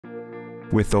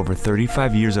With over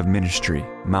 35 years of ministry,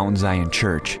 Mount Zion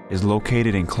Church is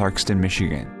located in Clarkston,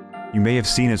 Michigan. You may have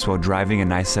seen us while driving in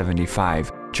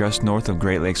I-75 just north of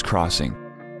Great Lakes Crossing.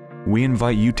 We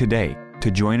invite you today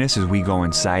to join us as we go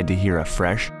inside to hear a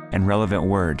fresh and relevant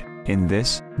word in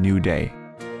this new day.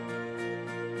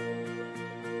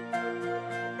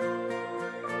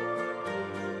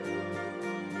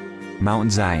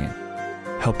 Mount Zion,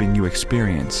 helping you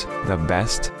experience the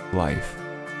best life.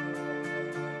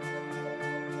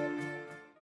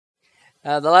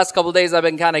 The last couple of days I've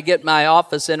been kind of getting my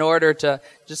office in order to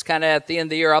just kind of at the end of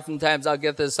the year, oftentimes I'll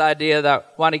get this idea that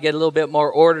I want to get a little bit more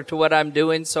order to what I'm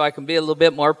doing so I can be a little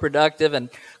bit more productive. And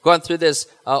going through this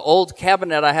old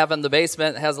cabinet I have in the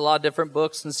basement, it has a lot of different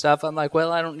books and stuff. I'm like,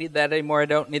 well, I don't need that anymore. I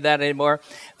don't need that anymore.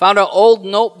 Found an old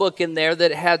notebook in there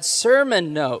that had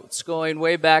sermon notes going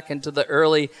way back into the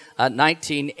early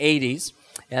 1980s.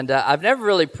 And I've never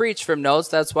really preached from notes.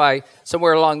 That's why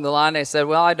somewhere along the line I said,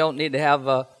 well, I don't need to have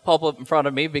a pulpit in front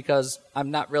of me because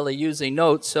I'm not really using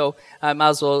notes. So I might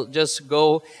as well just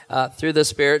go through the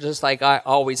Spirit just like I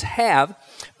always have.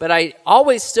 But I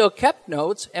always still kept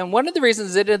notes. And one of the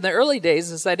reasons I did in the early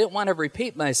days is I didn't want to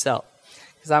repeat myself.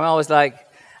 Because I'm always like,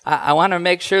 I want to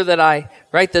make sure that I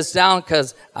write this down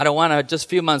because I don't want to just a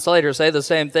few months later say the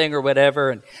same thing or whatever.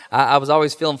 And I was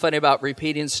always feeling funny about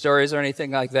repeating stories or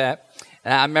anything like that.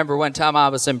 And I remember one time I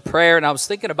was in prayer and I was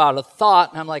thinking about a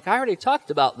thought, and I'm like, I already talked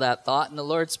about that thought. And the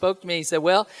Lord spoke to me. He said,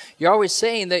 well, you're always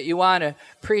saying that you want to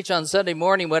preach on Sunday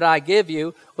morning what I give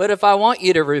you. What if I want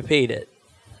you to repeat it?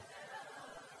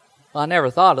 Well, I never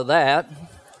thought of that.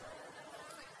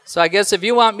 So I guess if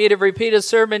you want me to repeat a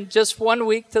sermon just 1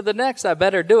 week to the next, I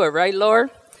better do it, right,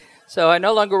 Lord? So I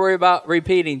no longer worry about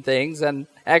repeating things and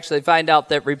actually find out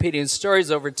that repeating stories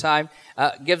over time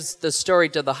gives the story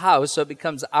to the house, so it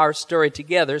becomes our story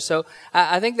together. So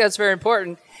I think that's very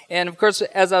important. And, of course,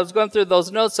 as I was going through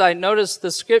those notes, I noticed the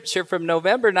scripture from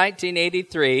November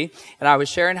 1983, and I was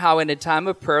sharing how in a time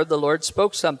of prayer the Lord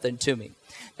spoke something to me.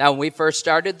 Now, when we first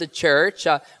started the church,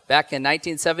 back in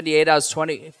 1978, I was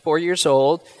 24 years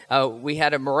old. We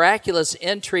had a miraculous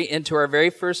entry into our very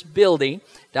first building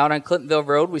down on Clintonville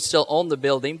Road. We still own the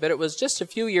building, but it was just a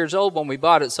few years old when we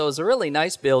bought it, so it was a really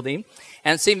nice building.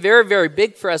 And it seemed very, very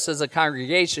big for us as a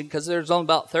congregation because there's only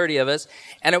about 30 of us.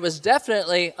 And it was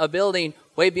definitely a building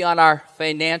way beyond our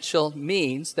financial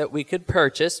means that we could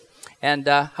purchase. And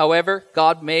however,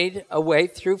 God made a way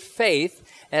through faith.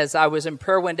 As I was in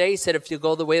prayer one day, he said, if you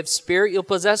go the way of spirit, you'll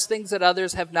possess things that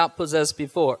others have not possessed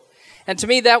before. And to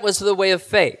me, that was the way of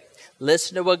faith.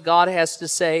 Listen to what God has to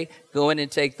say, go in and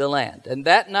take the land. And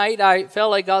that night, I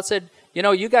felt like God said, you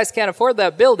know, you guys can't afford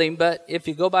that building, but if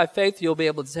you go by faith, you'll be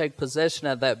able to take possession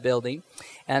of that building.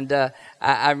 And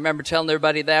I remember telling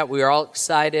everybody that. We were all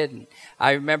excited. And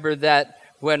I remember that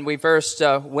when we first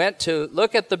went to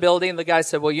look at the building, the guy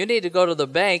said, well, you need to go to the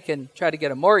bank and try to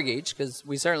get a mortgage because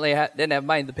we certainly didn't have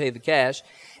money to pay the cash.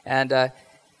 And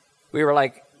we were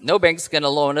like, no bank's going to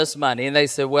loan us money. And they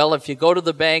said, well, if you go to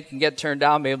the bank and get turned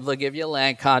down, maybe they'll give you a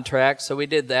land contract. So we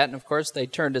did that. And, of course, they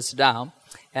turned us down.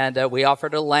 And we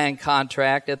offered a land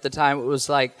contract. At the time, it was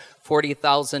like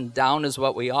 $40,000 down is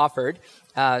what we offered.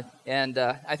 And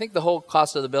I think the whole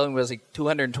cost of the building was like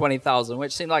 $220,000,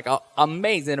 which seemed like an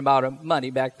amazing amount of money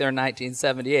back there in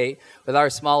 1978 with our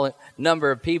small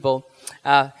number of people.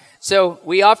 So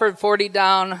we offered 40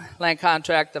 down, land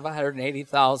contract of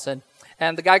 $180,000.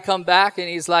 And the guy come back and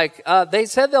he's like, they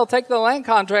said they'll take the land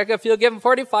contract if you'll give them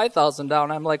 $45,000 down.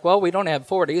 I'm like, well, we don't have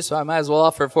 40, so I might as well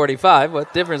offer 45.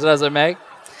 What difference does it make?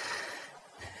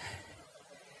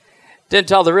 Didn't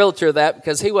tell the realtor that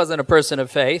because he wasn't a person of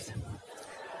faith.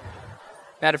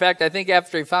 Matter of fact, I think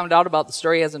after he found out about the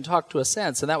story, he hasn't talked to us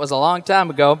since, and that was a long time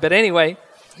ago. But anyway,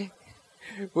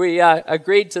 we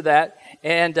agreed to that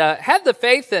and had the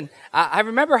faith. And I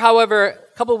remember, however,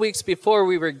 a couple of weeks before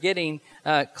we were getting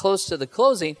close to the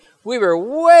closing, we were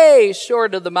way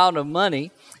short of the amount of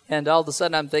money. And all of a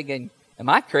sudden, I'm thinking, am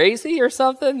I crazy or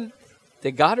something?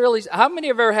 Did God really? How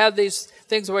many of you ever had these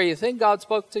things where you think God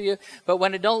spoke to you, but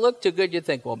when it don't look too good, you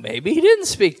think, well, maybe he didn't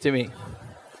speak to me.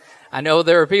 I know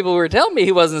there were people who were telling me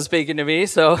he wasn't speaking to me,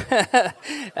 so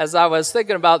as I was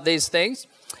thinking about these things.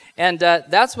 And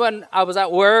that's when I was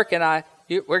at work, and I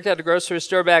worked at a grocery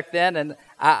store back then, and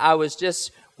I was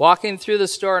just walking through the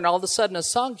store, and all of a sudden a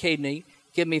song came to me,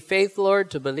 give me faith,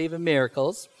 Lord, to believe in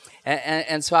miracles.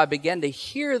 And so I began to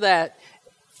hear that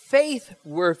faith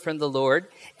word from the Lord,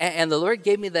 and the Lord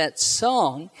gave me that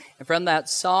song, and from that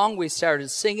song we started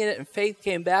singing it, and faith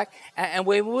came back, and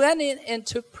we went in and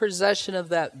took possession of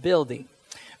that building.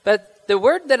 But the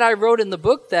word that I wrote in the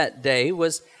book that day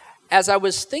was, as I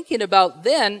was thinking about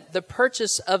then the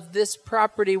purchase of this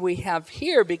property we have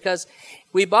here, because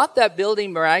we bought that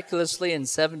building miraculously in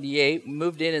 78,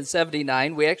 moved in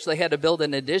 79. We actually had to build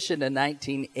an addition in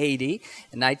 1980.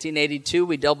 In 1982,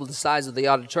 we doubled the size of the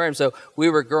auditorium. So we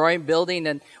were growing, building,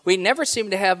 and we never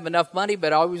seemed to have enough money,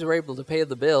 but always were able to pay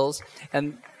the bills.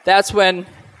 And that's when,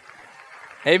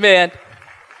 amen,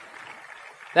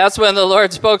 that's when the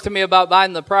Lord spoke to me about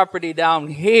buying the property down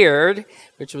here,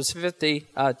 which was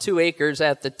 52 acres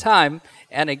at the time.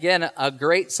 And again, a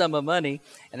great sum of money.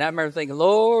 And I remember thinking,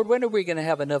 Lord, when are we going to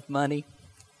have enough money?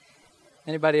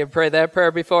 Anybody have prayed that prayer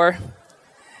before?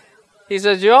 He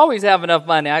says, you always have enough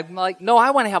money. I'm like, no,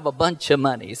 I want to have a bunch of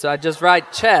money. So I just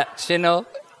write checks, you know.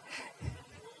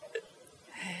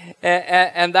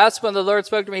 And that's when the Lord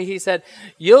spoke to me. He said,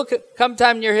 you'll come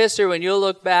time in your history when you'll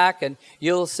look back and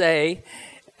you'll say,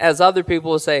 as other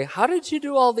people will say, how did you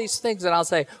do all these things? And I'll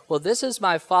say, well, this is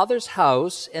my Father's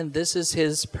house, and this is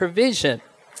His provision.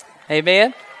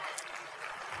 Amen?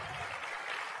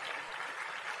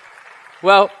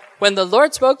 Well, when the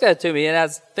Lord spoke that to me, and I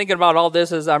was thinking about all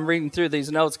this as I'm reading through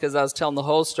these notes, because I was telling the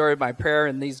whole story of my prayer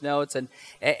in these notes, and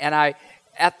I,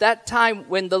 at that time,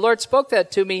 when the Lord spoke that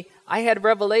to me, I had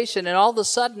revelation, and all of a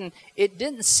sudden, it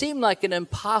didn't seem like an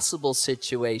impossible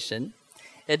situation.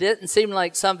 It didn't seem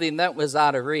like something that was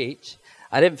out of reach.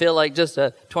 I didn't feel like just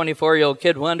a 24-year-old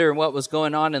kid wondering what was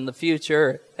going on in the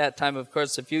future. At that time, of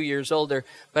course, a few years older.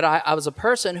 But I was a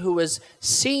person who was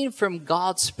seeing from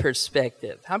God's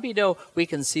perspective. How many know we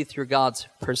can see through God's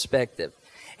perspective?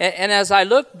 And as I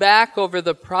look back over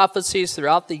the prophecies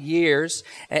throughout the years,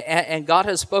 and God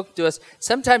has spoken to us,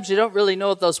 sometimes you don't really know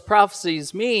what those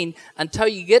prophecies mean until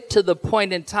you get to the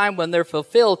point in time when they're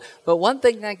fulfilled. But one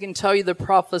thing I can tell you, the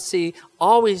prophecy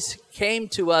always came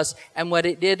to us, and what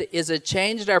it did is it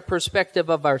changed our perspective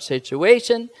of our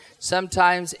situation.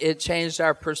 Sometimes it changed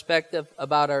our perspective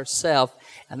about ourselves.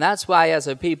 And that's why, as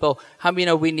a people, how many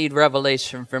know we need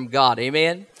revelation from God?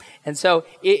 Amen? And so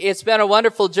it's been a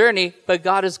wonderful journey, but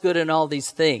God is good in all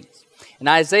these things. In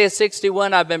Isaiah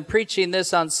 61, I've been preaching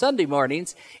this on Sunday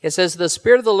mornings. It says, the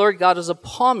Spirit of the Lord God is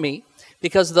upon me,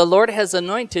 because the Lord has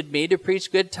anointed me to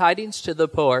preach good tidings to the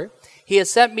poor. He has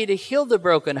sent me to heal the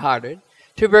brokenhearted,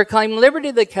 to proclaim liberty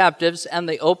to the captives, and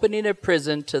the opening of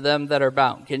prison to them that are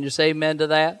bound. Can you say amen to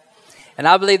that? And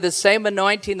I believe the same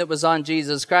anointing that was on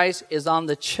Jesus Christ is on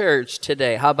the church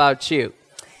today. How about you?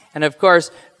 And of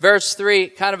course, verse 3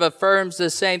 kind of affirms the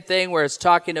same thing, where it's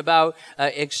talking about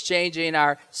exchanging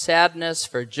our sadness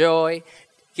for joy,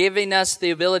 giving us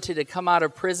the ability to come out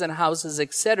of prison houses,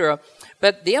 etc.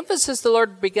 But the emphasis the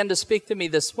Lord began to speak to me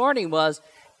this morning was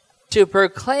to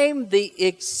proclaim the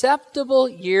acceptable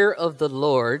year of the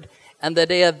Lord and the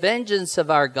day of vengeance of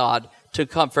our God, to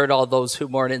comfort all those who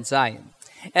mourn in Zion.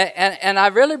 And I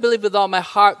really believe with all my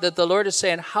heart that the Lord is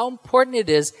saying how important it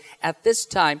is at this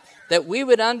time that we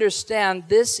would understand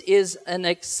this is an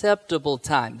acceptable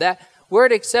time. That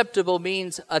word acceptable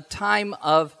means a time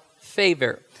of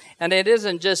favor. And it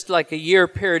isn't just like a year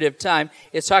period of time.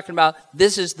 It's talking about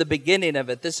this is the beginning of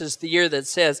it. This is the year that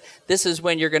says this is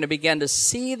when you're going to begin to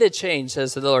see the change,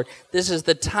 says the Lord. This is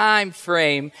the time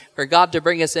frame for God to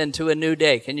bring us into a new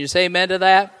day. Can you say amen to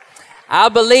that? I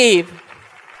believe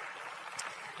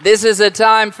this is a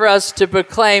time for us to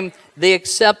proclaim the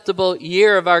acceptable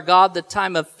year of our God, the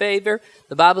time of favor.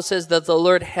 The Bible says that the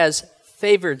Lord has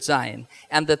favored Zion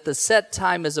and that the set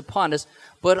time is upon us,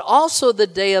 but also the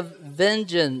day of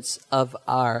vengeance of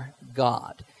our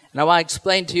God. And I want to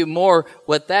explain to you more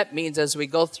what that means as we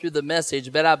go through the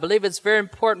message, but I believe it's very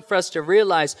important for us to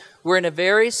realize we're in a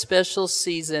very special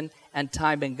season and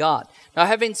time in God. Now,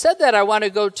 having said that, I want to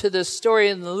go to the story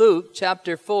in Luke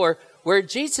chapter 4, where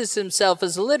Jesus himself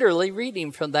is literally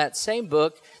reading from that same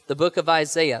book, the book of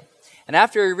Isaiah. And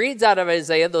after he reads out of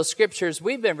Isaiah, those scriptures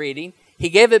we've been reading, he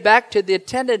gave it back to the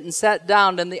attendant and sat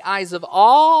down, and the eyes of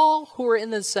all who were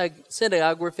in the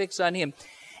synagogue were fixed on him.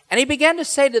 And he began to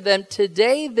say to them,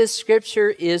 today this scripture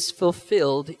is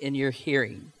fulfilled in your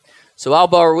hearing. So all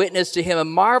bore witness to him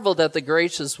and marveled at the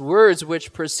gracious words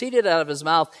which proceeded out of his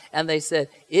mouth. And they said,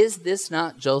 is this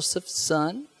not Joseph's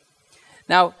son?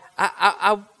 Now,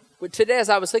 today, as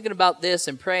I was thinking about this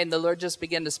and praying, the Lord just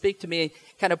began to speak to me,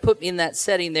 kind of put me in that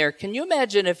setting there. Can you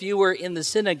imagine if you were in the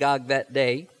synagogue that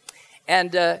day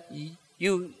and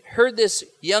you heard this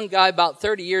young guy about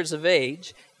 30 years of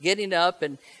age getting up,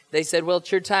 and they said, well,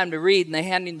 it's your time to read, and they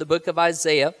handed him the book of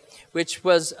Isaiah, which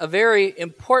was a very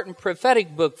important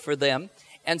prophetic book for them.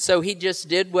 And so he just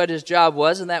did what his job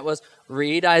was, and that was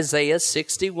read Isaiah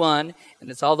 61,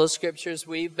 and it's all those scriptures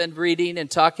we've been reading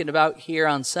and talking about here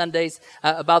on Sundays,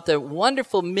 about the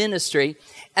wonderful ministry.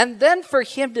 And then for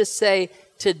him to say,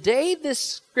 today this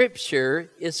scripture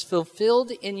is fulfilled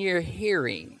in your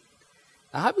hearing.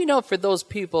 Now, how do we know for those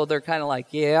people, they're kind of like,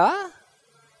 yeah?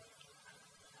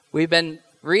 We've been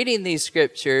reading these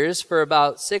scriptures for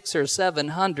about 600 or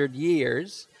 700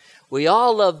 years. We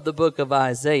all love the book of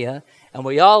Isaiah, and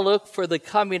we all look for the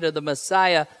coming of the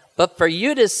Messiah. But for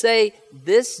you to say,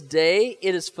 this day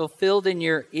it is fulfilled in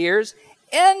your ears,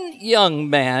 and young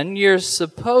man, you're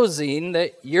supposing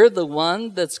that you're the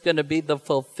one that's going to be the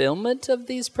fulfillment of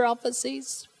these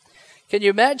prophecies? Can you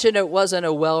imagine it wasn't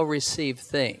a well-received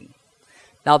thing?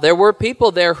 Now, there were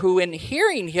people there who, in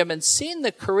hearing him and seeing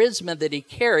the charisma that he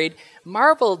carried,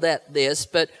 marveled at this,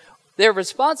 but their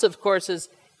response, of course,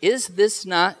 is this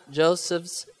not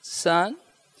Joseph's son?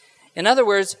 In other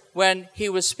words, when he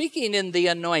was speaking in the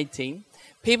anointing,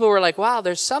 people were like, wow,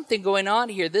 there's something going on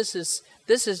here. This is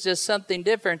just something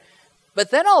different.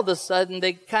 But then all of a sudden,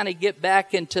 they kind of get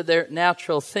back into their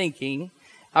natural thinking.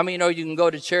 How many know you can go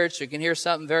to church, you can hear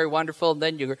something very wonderful, and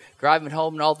then you're driving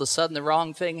home, and all of a sudden the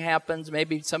wrong thing happens.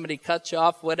 Maybe somebody cuts you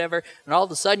off, whatever, and all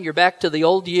of a sudden you're back to the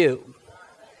old you.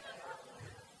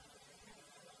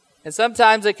 And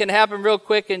sometimes it can happen real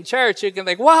quick in church. You can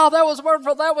think, wow, that was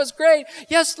wonderful, that was great.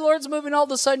 Yes, the Lord's moving. All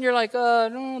of a sudden you're like,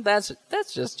 no, that's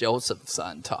just Joseph's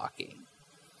son talking.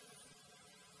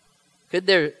 Could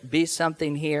there be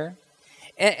something here?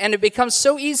 And it becomes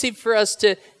so easy for us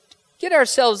to get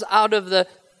ourselves out of the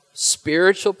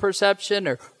spiritual perception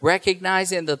or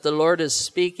recognizing that the Lord is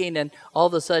speaking and all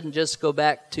of a sudden just go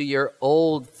back to your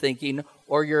old thinking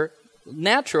or your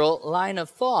natural line of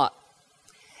thought.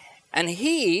 And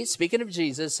he, speaking of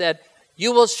Jesus, said,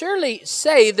 you will surely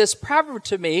say this proverb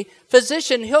to me,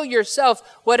 physician, heal yourself.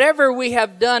 Whatever we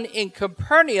have done in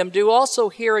Capernaum, do also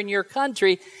here in your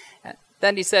country.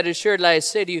 Then he said, assuredly I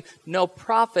say to you, no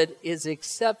prophet is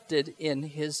accepted in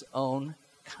his own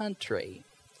country.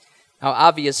 Now,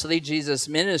 obviously, Jesus'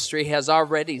 ministry has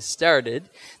already started.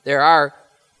 There are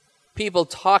people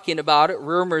talking about it,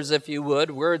 rumors, if you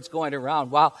would, words going around.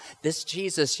 Wow, this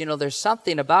Jesus, there's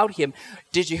something about him.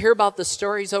 Did you hear about the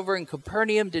stories over in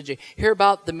Capernaum? Did you hear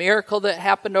about the miracle that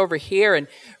happened over here? And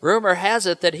rumor has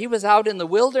it that he was out in the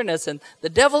wilderness and the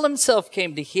devil himself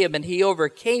came to him and he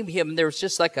overcame him. And there was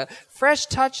just like a fresh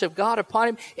touch of God upon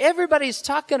him. Everybody's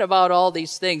talking about all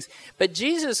these things. But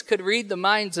Jesus could read the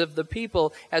minds of the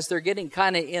people as they're getting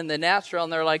kind of in the natural.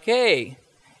 And they're like, hey,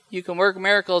 you can work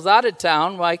miracles out of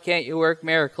town. Why can't you work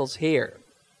miracles here?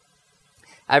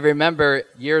 I remember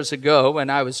years ago when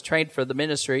I was trained for the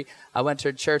ministry, I went to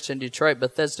a church in Detroit,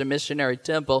 Bethesda Missionary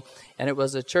Temple, and it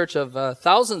was a church of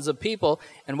thousands of people.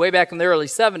 And way back in the early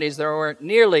 70s, there weren't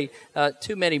nearly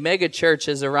too many mega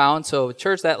churches around, so a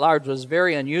church that large was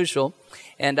very unusual.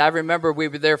 And I remember we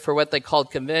were there for what they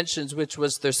called conventions, which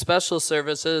was their special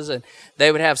services, and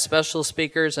they would have special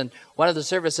speakers. And one of the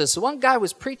services, one guy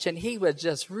was preaching. He was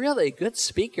just really a good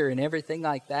speaker and everything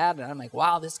like that. And I'm like,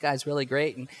 wow, this guy's really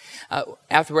great. And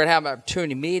afterward, I had an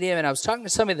opportunity to meet him. And I was talking to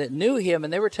somebody that knew him,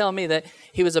 and they were telling me that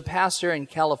he was a pastor in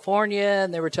California.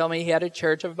 And they were telling me he had a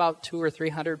church of about 200 or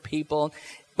 300 people.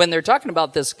 When they're talking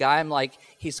about this guy, I'm like,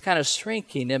 he's kind of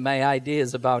shrinking in my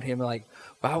ideas about him. Like,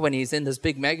 wow, when he's in this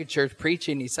big mega church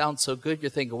preaching, he sounds so good. You're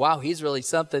thinking, wow, he's really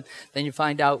something. Then you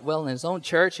find out, well, in his own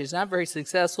church, he's not very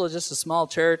successful, just a small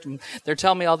church. And they're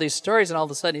telling me all these stories, and all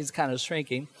of a sudden he's kind of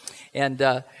shrinking. And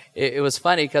it was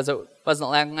funny because it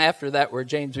wasn't long after that where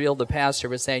James Beal, the pastor,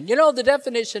 was saying, the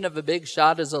definition of a big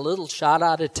shot is a little shot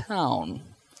out of town.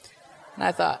 And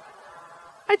I thought,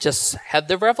 I just had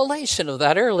the revelation of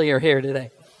that earlier here today.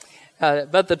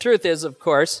 But the truth is, of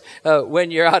course,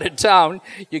 when you're out of town,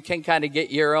 you can kind of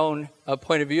get your own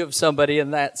point of view of somebody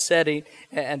in that setting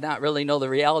and not really know the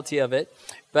reality of it.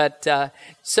 But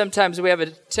sometimes we have a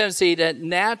tendency to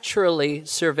naturally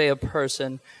survey a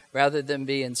person rather than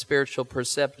being spiritual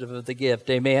perceptive of the gift.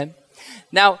 Amen?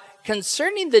 Now,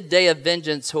 concerning the day of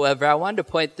vengeance, however, I wanted to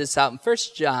point this out. In 1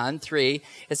 John 3,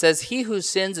 it says, he who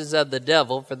sins is of the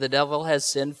devil, for the devil has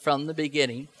sinned from the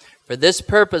beginning. For this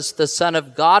purpose the Son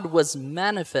of God was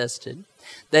manifested,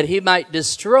 that he might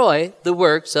destroy the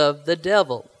works of the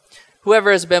devil. Whoever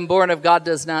has been born of God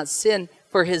does not sin,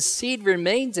 for his seed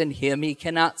remains in him. He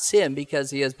cannot sin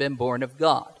because he has been born of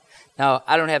God. Now,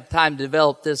 I don't have time to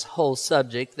develop this whole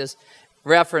subject. This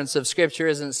reference of Scripture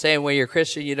isn't saying when you're a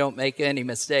Christian you don't make any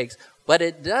mistakes. But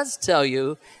it does tell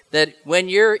you that when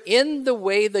you're in the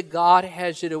way that God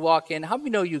has you to walk in, how many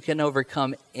know you can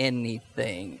overcome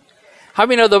anything? How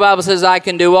many know the Bible says, I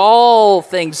can do all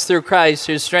things through Christ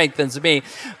who strengthens me?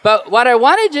 But what I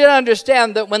wanted you to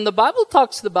understand, that when the Bible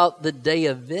talks about the day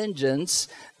of vengeance,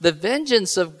 the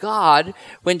vengeance of God,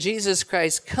 when Jesus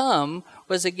Christ come,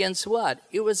 was against what?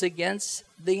 It was against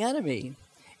the enemy.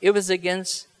 It was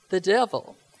against the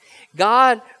devil.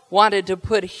 God wanted to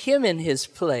put him in his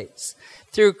place.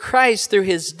 Through Christ, through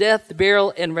his death,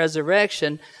 burial, and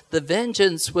resurrection, the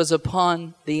vengeance was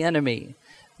upon the enemy.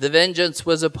 The vengeance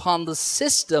was upon the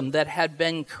system that had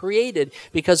been created,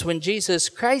 because when Jesus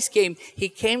Christ came, he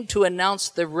came to announce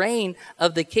the reign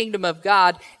of the kingdom of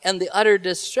God and the utter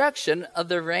destruction of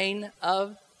the reign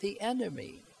of the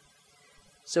enemy.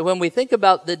 So when we think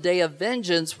about the day of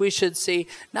vengeance, we should see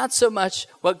not so much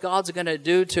what God's going to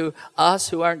do to us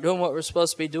who aren't doing what we're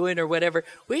supposed to be doing or whatever.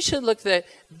 We should look at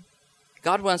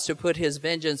God wants to put his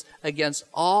vengeance against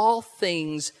all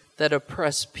things that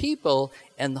oppress people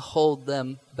and hold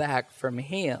them back from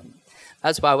him.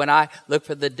 That's why when I look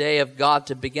for the day of God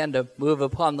to begin to move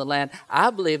upon the land, I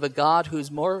believe a God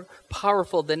who's more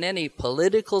powerful than any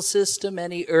political system,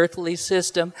 any earthly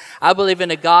system. I believe in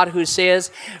a God who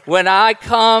says, when I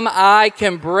come, I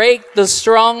can break the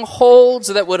strongholds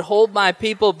that would hold my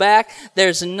people back.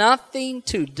 There's nothing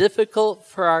too difficult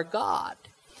for our God.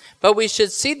 But we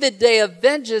should see the day of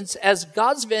vengeance as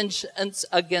God's vengeance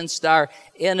against our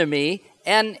enemy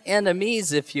and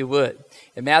enemies, if you would.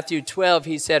 In Matthew 12,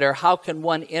 he said, or how can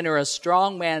one enter a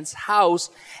strong man's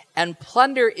house and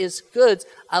plunder his goods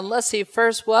unless he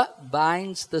first what?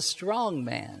 Binds the strong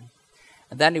man.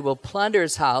 And then he will plunder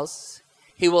his house.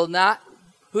 Who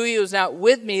is not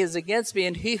with me is against me,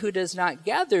 and he who does not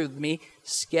gather with me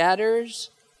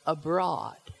scatters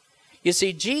abroad. You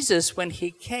see, Jesus, when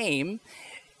he came,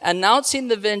 announcing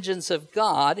the vengeance of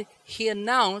God, he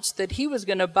announced that he was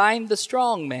going to bind the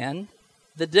strong man,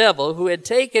 the devil, who had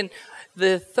taken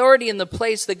the authority in the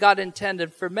place that God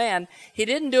intended for man. He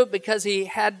didn't do it because he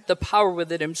had the power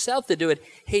with it himself to do it.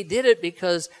 He did it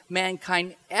because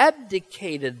mankind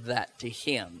abdicated that to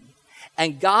him.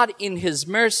 And God, in his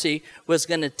mercy, was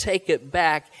going to take it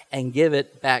back and give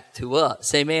it back to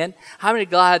us. Amen? How many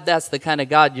glad that's the kind of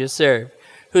God you serve?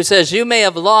 Who says, you may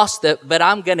have lost it, but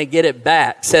I'm going to get it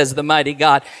back, says the mighty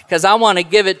God, because I want to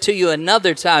give it to you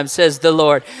another time, says the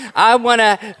Lord. I want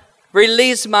to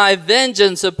release my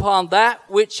vengeance upon that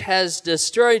which has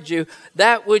destroyed you,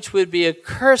 that which would be a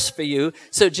curse for you.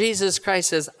 So Jesus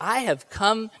Christ says, I have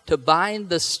come to bind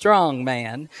the strong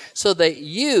man so that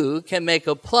you can make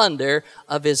a plunder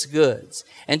of his goods.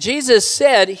 And Jesus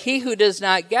said, he who does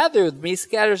not gather with me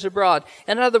scatters abroad.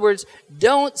 In other words,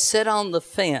 don't sit on the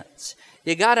fence.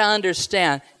 You got to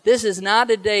understand, this is not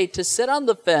a day to sit on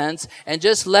the fence and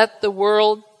just let the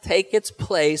world take its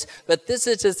place, but this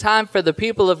is a time for the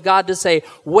people of God to say,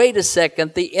 wait a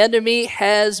second, the enemy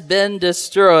has been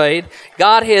destroyed.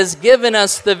 God has given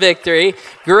us the victory.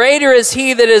 Greater is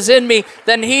he that is in me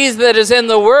than he that is in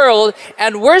the world.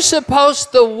 And we're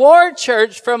supposed to war,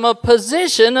 church, from a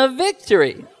position of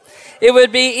victory. It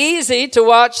would be easy to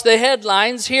watch the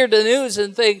headlines, hear the news,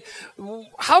 and think,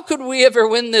 how could we ever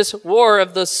win this war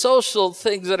of the social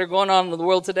things that are going on in the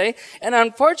world today? And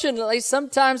unfortunately,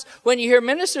 sometimes when you hear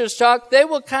ministers talk, they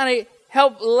will kind of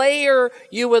help layer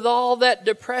you with all that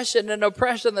depression and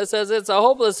oppression that says it's a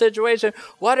hopeless situation.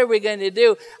 What are we going to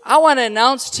do? I want to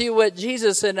announce to you what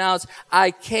Jesus announced.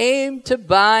 I came to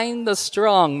bind the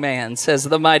strong man, says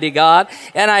the mighty God.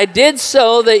 And I did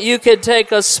so that you could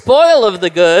take a spoil of the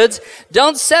goods.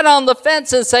 Don't sit on the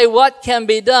fence and say, what can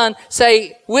be done?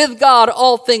 Say, with God,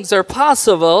 all things are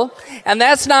possible. And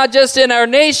that's not just in our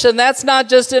nation. That's not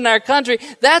just in our country.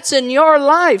 That's in your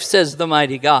life, says the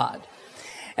mighty God.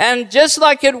 And just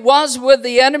like it was with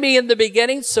the enemy in the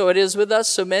beginning, so it is with us.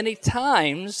 So many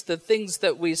times, the things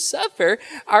that we suffer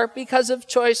are because of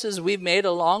choices we've made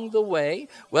along the way,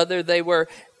 whether they were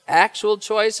actual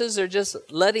choices or just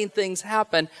letting things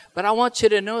happen. But I want you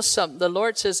to know something. The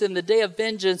Lord says, in the day of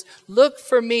vengeance, look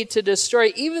for me to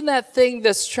destroy even that thing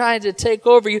that's trying to take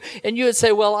over you. And you would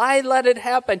say, well, I let it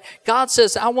happen. God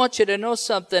says, I want you to know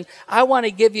something. I want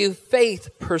to give you faith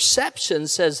perception,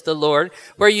 says the Lord,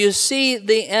 where you see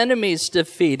the enemies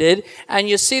defeated and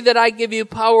you see that I give you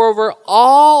power over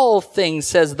all things,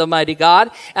 says the mighty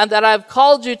God, and that I've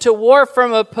called you to war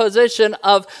from a position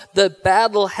of the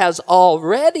battle has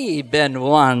already been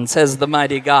won, says the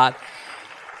mighty God.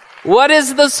 What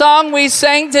is the song we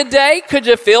sang today? Could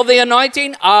you feel the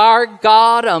anointing? Our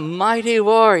God, a mighty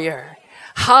warrior.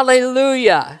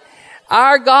 Hallelujah.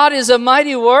 Our God is a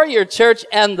mighty warrior, church,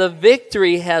 and the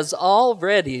victory has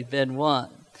already been won.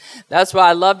 That's why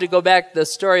I love to go back to the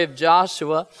story of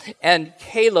Joshua and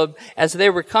Caleb as they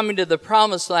were coming to the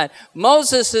promised land.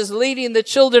 Moses is leading the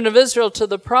children of Israel to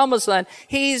the promised land.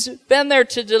 He's been there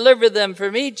to deliver them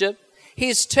from Egypt.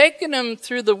 He's taken them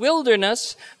through the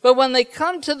wilderness, but when they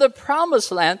come to the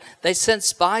promised land, they sent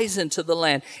spies into the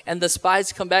land. And the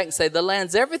spies come back and say, the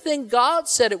land's everything God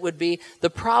said it would be. The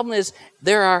problem is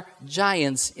there are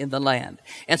giants in the land.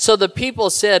 And so the people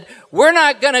said, we're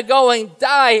not going to go and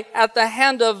die at the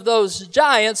hand of those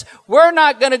giants. We're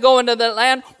not going to go into that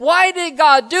land. Why did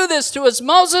God do this to us?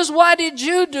 Moses, why did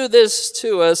you do this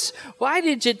to us? Why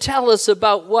did you tell us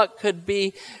about what could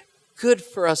be good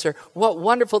for us or what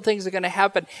wonderful things are going to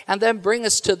happen? And then bring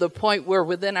us to the point where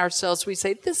within ourselves we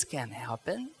say, this can't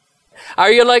happen.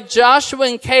 Are you like Joshua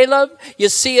and Caleb? You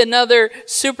see another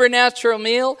supernatural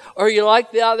meal? Or are you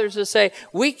like the others who say,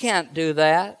 we can't do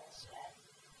that?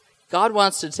 God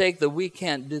wants to take the we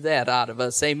can't do that out of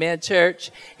us. Amen, church?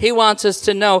 He wants us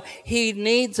to know He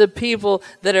needs a people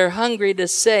that are hungry to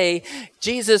say,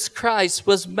 Jesus Christ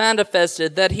was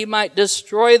manifested that He might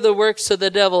destroy the works of the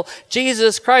devil.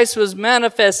 Jesus Christ was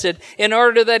manifested in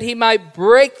order that He might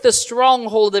break the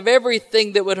stronghold of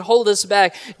everything that would hold us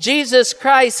back. Jesus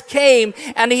Christ came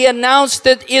and He announced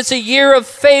that it's a year of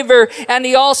favor, and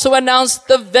He also announced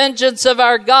the vengeance of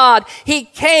our God. He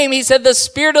came, He said, the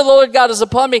Spirit of the Lord God is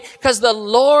upon me, because the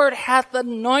Lord hath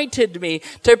anointed me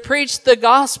to preach the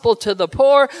gospel to the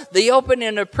poor, the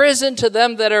opening of prison to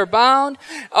them that are bound.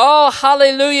 Oh,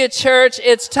 hallelujah, church.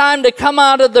 It's time to come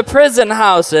out of the prison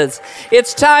houses.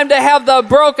 It's time to have the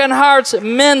broken hearts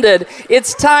mended.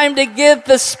 It's time to give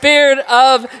the spirit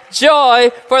of joy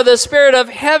for the spirit of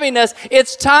heaviness.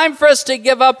 It's time for us to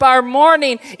give up our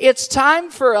mourning. It's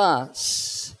time for us.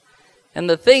 And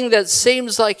the thing that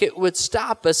seems like it would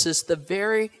stop us is the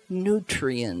very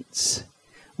nutrients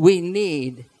we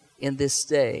need in this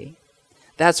day.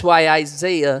 That's why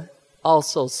Isaiah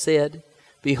also said,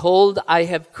 behold, I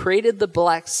have created the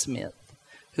blacksmith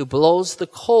who blows the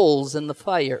coals in the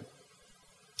fire,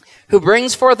 who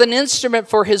brings forth an instrument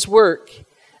for his work,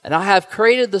 and I have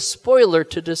created the spoiler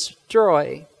to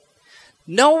destroy.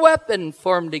 No weapon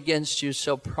formed against you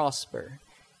shall prosper,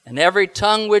 and every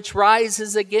tongue which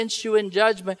rises against you in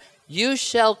judgment, you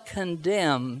shall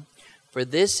condemn. For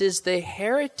this is the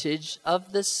heritage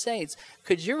of the saints.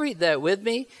 Could you read that with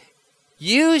me?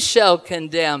 You shall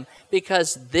condemn,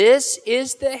 because this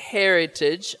is the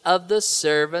heritage of the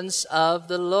servants of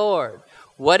the Lord.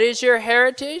 What is your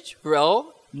heritage?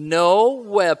 Well, no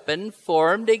weapon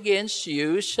formed against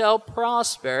you shall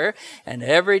prosper, and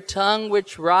every tongue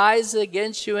which rises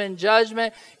against you in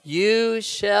judgment, you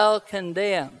shall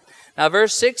condemn. Now,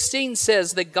 verse 16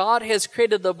 says that God has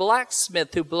created the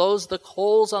blacksmith who blows the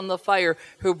coals on the fire,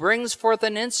 who brings forth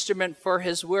an instrument for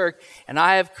his work, and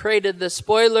I have created the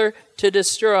spoiler to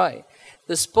destroy.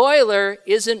 The spoiler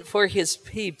isn't for his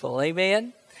people,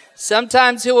 amen?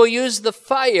 Sometimes He will use the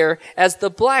fire as the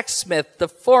blacksmith to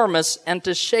form us and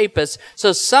to shape us.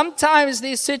 So sometimes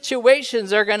these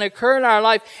situations are going to occur in our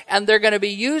life, and they're going to be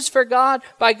used for God,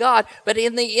 by God. But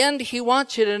in the end, He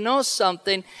wants you to know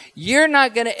something. You're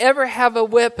not going to ever have a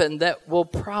weapon that will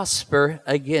prosper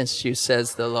against you,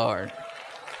 says the Lord.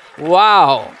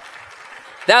 Wow.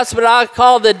 That's what I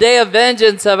call the day of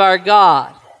vengeance of our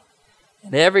God.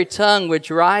 And every tongue which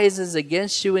rises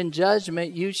against you in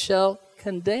judgment, you shall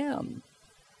condemn.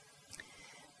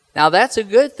 Now that's a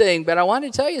good thing, but I want to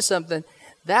tell you something.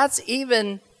 That's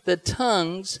even the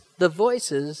tongues, the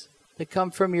voices that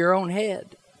come from your own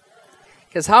head.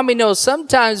 Because how many know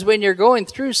sometimes when you're going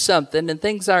through something and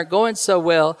things aren't going so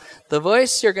well, the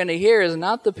voice you're going to hear is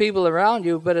not the people around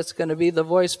you, but it's going to be the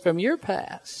voice from your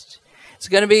past. It's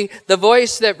going to be the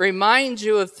voice that reminds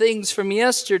you of things from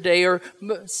yesterday or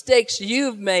mistakes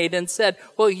you've made and said,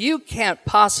 well, you can't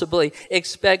possibly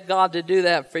expect God to do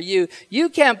that for you. You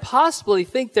can't possibly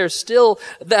think there's still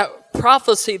that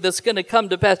prophecy that's going to come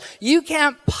to pass. You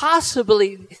can't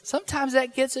possibly. Sometimes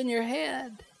that gets in your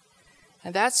head.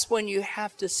 And that's when you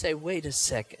have to say, wait a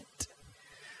second.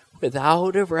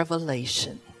 Without a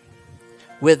revelation,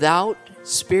 without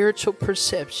spiritual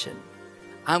perception,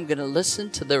 I'm going to listen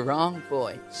to the wrong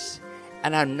voice,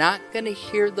 and I'm not going to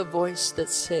hear the voice that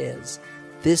says,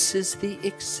 this is the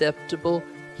acceptable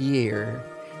year.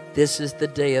 This is the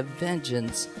day of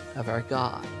vengeance of our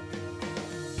God.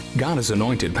 God has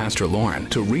anointed Pastor Loren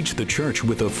to reach the church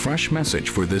with a fresh message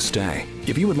for this day.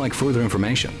 If you would like further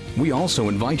information, we also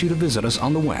invite you to visit us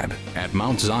on the web at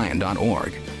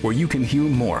mt.zion.org, where you can hear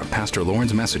more of Pastor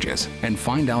Loren's messages and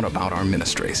find out about our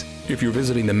ministries. If you're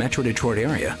visiting the Metro Detroit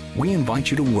area, we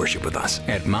invite you to worship with us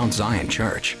at Mount Zion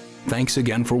Church. Thanks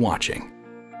again for watching.